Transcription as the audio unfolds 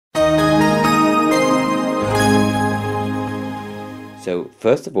So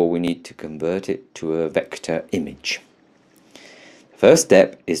first of all, we need to convert it to a vector image. The first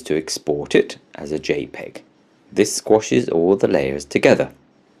step is to export it as a JPEG. This squashes all the layers together.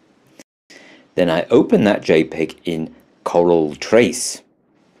 Then I open that JPEG in Coral Trace.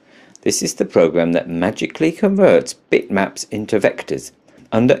 This is the program that magically converts bitmaps into vectors.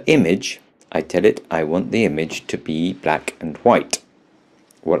 Under Image, I tell it I want the image to be black and white.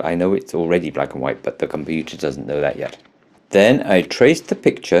 Well, I know it's already black and white, but the computer doesn't know that yet. Then I trace the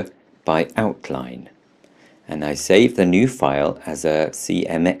picture by outline, and I save the new file as a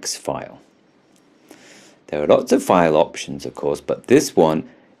CMX file. There are lots of file options, of course, but this one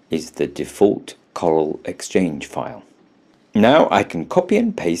is the default Coral Exchange file. Now I can copy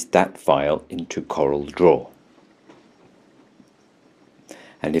and paste that file into Coral Draw.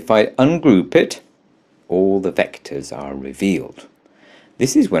 And if I ungroup it, all the vectors are revealed.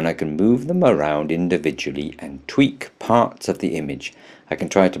 This is when I can move them around individually and tweak parts of the image. I can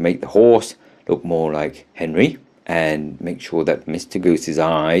try to make the horse look more like Henry and make sure that Mr. Goose's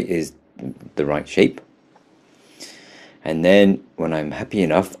eye is the right shape. And then when I'm happy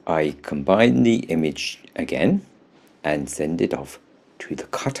enough, I combine the image again and send it off to the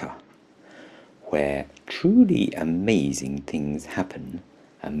cutter, where truly amazing things happen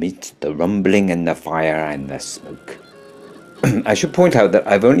amidst the rumbling and the fire and the smoke. I should point out that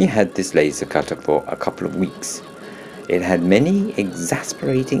I've only had this laser cutter for a couple of weeks. It had many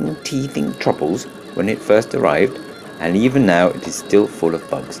exasperating, teething troubles when it first arrived, and even now it is still full of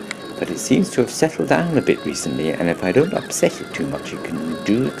bugs. But it seems to have settled down a bit recently, and if I don't upset it too much, it can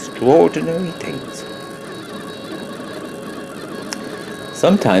do extraordinary things.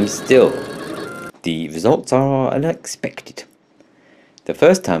 Sometimes still, the results are unexpected. The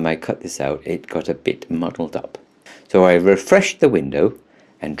first time I cut this out, it got a bit muddled up. So I refreshed the window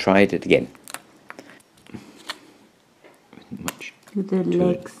and tried it again. Much do the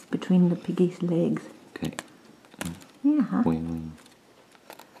legs it. Between the piggy's legs. Okay. Yeah. And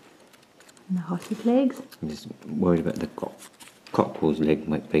the horse's legs. I'm just worried about the cockerel's leg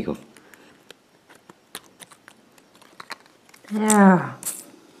might break off. There.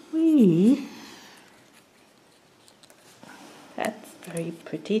 Wee. That's very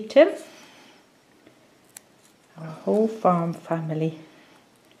pretty, Tim. Our whole farm family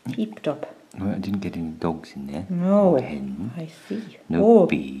heaped up. Well, I didn't get any dogs in there. No, hens. I see. No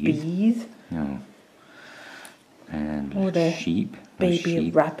bees. No. And the sheep. Baby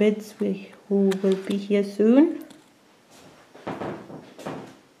rabbits who will be here soon.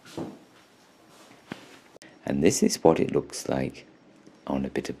 And this is what it looks like on a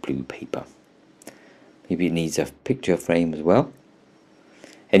bit of blue paper. Maybe it needs a picture frame as well.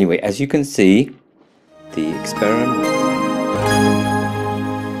 Anyway, as you can see, the experiment